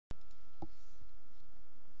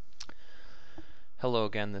Hello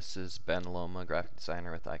again, this is Ben Luoma, graphic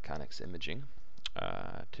designer with IKONICS Imaging.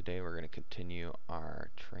 Today we're going to continue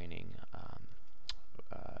our training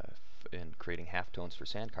in creating halftones for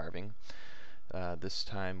sandcarving, this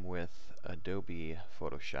time with Adobe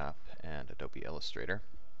Photoshop and Adobe Illustrator.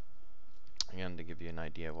 And to give you an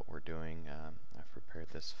idea of what we're doing, I've prepared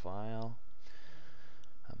this file.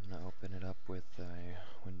 I'm going to open it up with a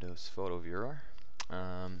Windows Photo Viewer.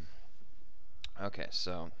 Okay,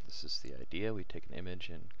 so this is the idea. We take an image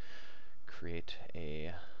and create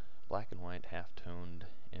a black and white half-toned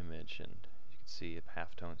image, and you can see a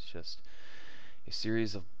halftone is just a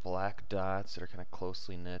series of black dots that are kind of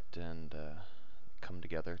closely knit and come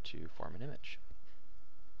together to form an image.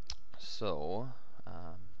 So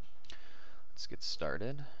let's get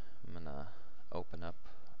started. I'm gonna open up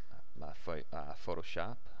my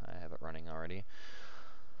Photoshop. I have it running already.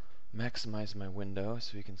 Maximize my window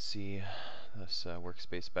so we can see this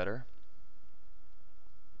workspace better.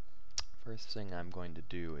 First thing I'm going to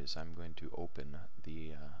do is I'm going to open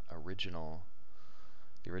the original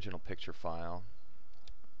picture file,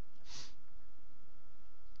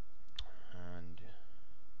 and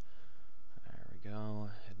there we go.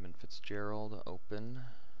 Edmund Fitzgerald, open.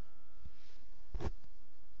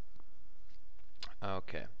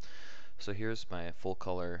 Okay, so here's my full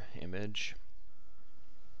color image.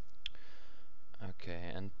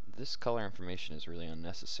 Okay, and this color information is really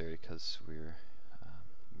unnecessary because we're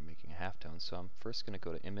making a halftone. So I'm first going to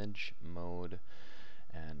go to Image, Mode,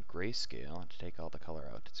 and Grayscale to take all the color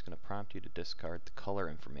out. It's going to prompt you to discard the color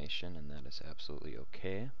information, and that is absolutely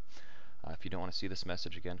okay. If you don't want to see this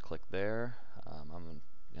message again, click there. I'm going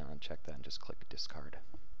to uncheck that and just click Discard.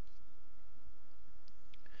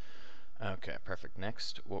 Okay, perfect.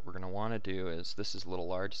 Next, what we're going to want to do is, this is a little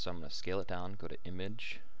large, so I'm going to scale it down, go to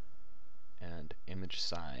Image, and Image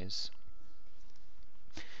Size.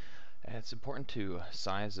 And it's important to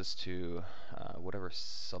size this to whatever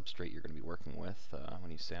substrate you're going to be working with when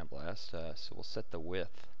you sandblast. So we'll set the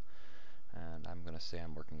width, and I'm going to say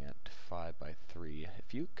I'm working at 5 by 3.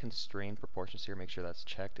 If you constrain proportions here, make sure that's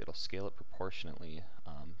checked. It'll scale it proportionately.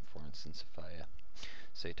 For instance, if I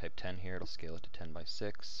say type 10 here, it'll scale it to 10 by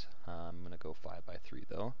 6. I'm going to go 5 by 3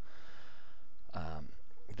 though.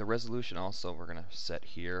 The resolution also we're going to set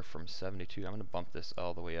here from 72. I'm going to bump this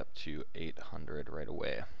all the way up to 800 right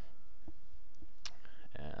away.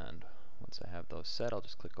 And once I have those set, I'll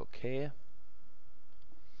just click OK.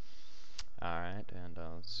 Alright, and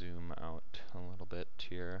I'll zoom out a little bit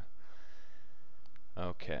here.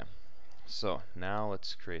 Okay, so now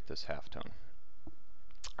let's create this halftone.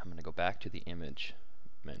 I'm going to go back to the Image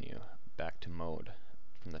menu, back to Mode.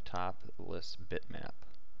 From the top, list Bitmap.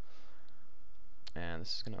 And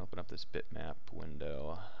this is going to open up this bitmap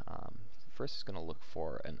window. First, it's going to look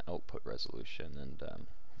for an output resolution, and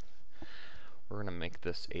we're going to make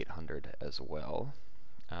this 800 as well.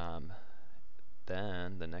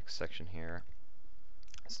 Then the next section here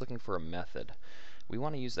is looking for a method. We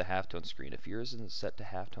want to use the halftone screen. If yours isn't set to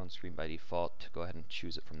halftone screen by default, go ahead and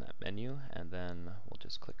choose it from that menu, and then we'll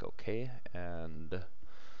just click OK, and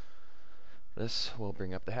this will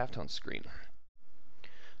bring up the halftone screen.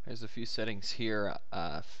 There's a few settings here,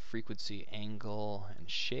 frequency, angle, and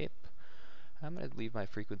shape. I'm going to leave my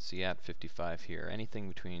frequency at 55 here. Anything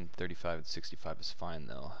between 35 and 65 is fine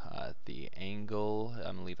though. The angle I'm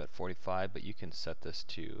going to leave at 45, but you can set this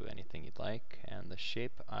to anything you'd like. And the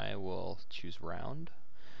shape I will choose round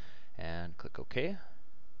and click OK.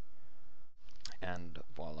 And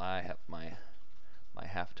voila, I have my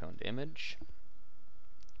half-toned image.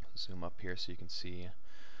 Zoom up here so you can see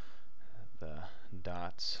the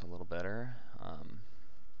dots a little better.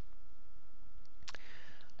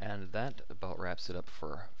 And that about wraps it up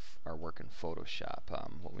for our work in Photoshop.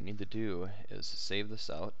 What we need to do is save this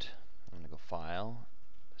out. I'm going to go File,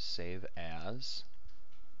 Save As.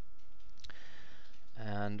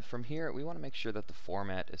 And from here, we want to make sure that the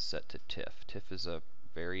format is set to TIFF. TIFF is a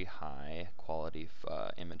very high quality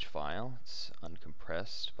image file. It's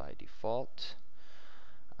uncompressed by default.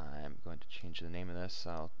 I'm going to change the name of this.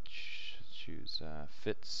 I'll choose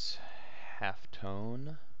Fitz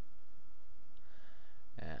Halftone,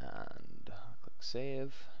 and click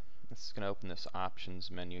Save. This is going to open this options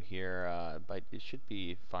menu here. It should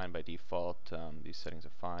be fine by default. These settings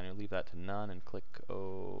are fine. I'll leave that to none and click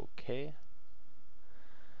OK.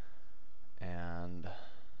 And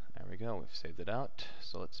there we go. We've saved it out.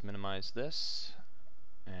 So let's minimize this,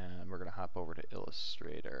 and we're going to hop over to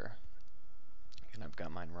Illustrator. And I've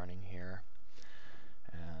got mine running here,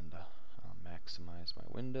 and I'll maximize my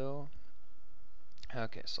window.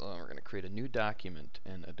 Okay, so we're going to create a new document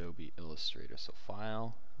in Adobe Illustrator. So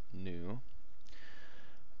File, New,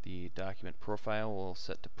 The document profile will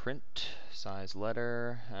set to print, size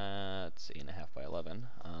letter, it's 8.5 by 11.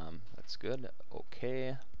 That's good.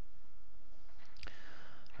 Okay.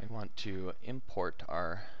 I want to import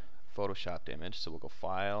our photoshopped image, so we'll go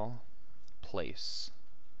File, Place,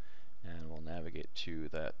 and we'll navigate to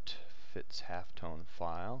that fits halftone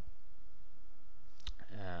file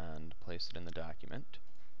and place it in the document.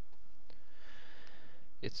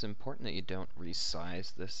 It's important that you don't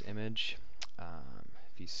resize this image.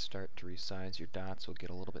 If you start to resize, your dots will get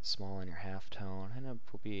a little bit small in your halftone, and it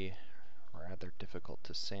will be rather difficult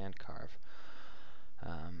to sand carve.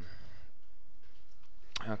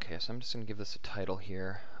 Okay, so I'm just going to give this a title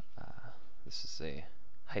here. This is a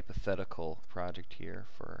hypothetical project here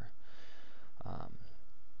for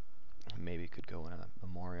maybe it could go in a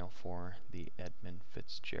memorial for the Edmund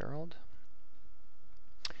Fitzgerald.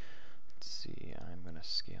 Let's see, I'm going to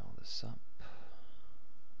scale this up.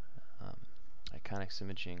 IKONICS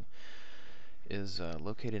Imaging is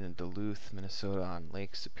located in Duluth, Minnesota on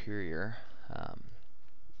Lake Superior.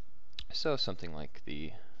 So something like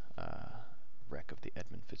the wreck of the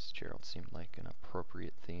Edmund Fitzgerald seemed like an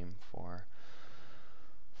appropriate theme for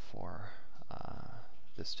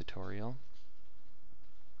this tutorial.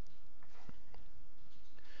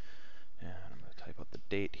 And I'm going to type out the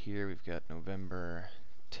date here. We've got November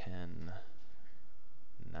 10,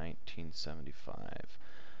 1975.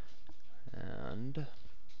 And I'm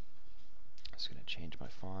just going to change my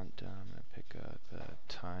font. I'm going to pick up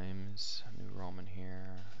Times New Roman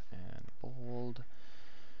here and bold.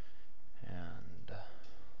 And let's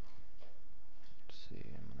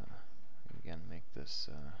see, I'm going to again make this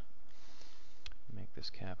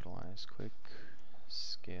capitalized quick.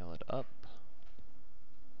 Scale it up.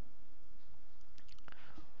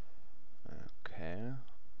 Okay,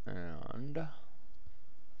 and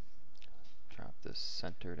drop this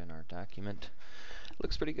centered in our document.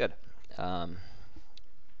 Looks pretty good.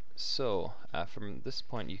 So from this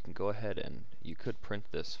point you can go ahead and you could print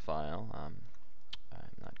this file. I'm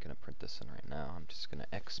not going to print this in right now. I'm just going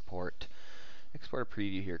to export a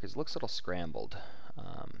preview here because it looks a little scrambled.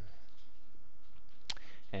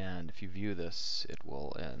 And if you view this, it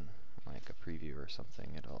will, in like a preview or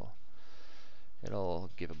something, it'll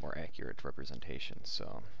give a more accurate representation.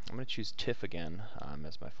 So I'm going to choose TIFF again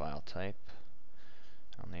as my file type.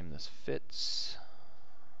 I'll name this Fits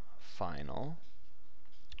Final,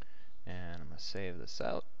 and I'm going to save this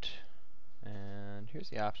out. And here's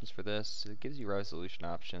the options for this. It gives you resolution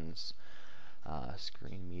options,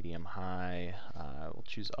 screen, medium, high. We'll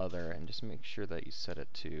choose other, and just make sure that you set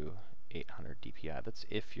it to 800 dpi. That's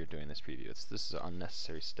if you're doing this preview. This is an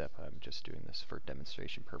unnecessary step. I'm just doing this for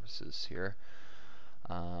demonstration purposes here.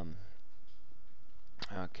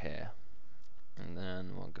 Okay, and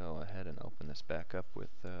then we'll go ahead and open this back up with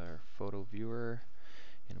our photo viewer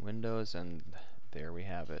in Windows, and there we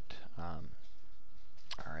have it.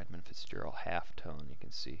 Our Edmund Fitzgerald halftone, you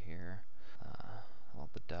can see here. All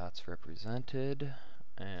the dots represented,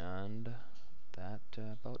 and that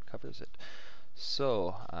about covers it.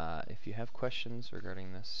 So, if you have questions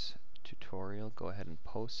regarding this tutorial, go ahead and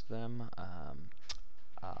post them.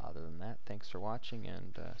 Other than that, thanks for watching,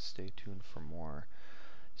 and stay tuned for more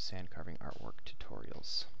sand carving artwork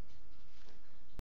tutorials.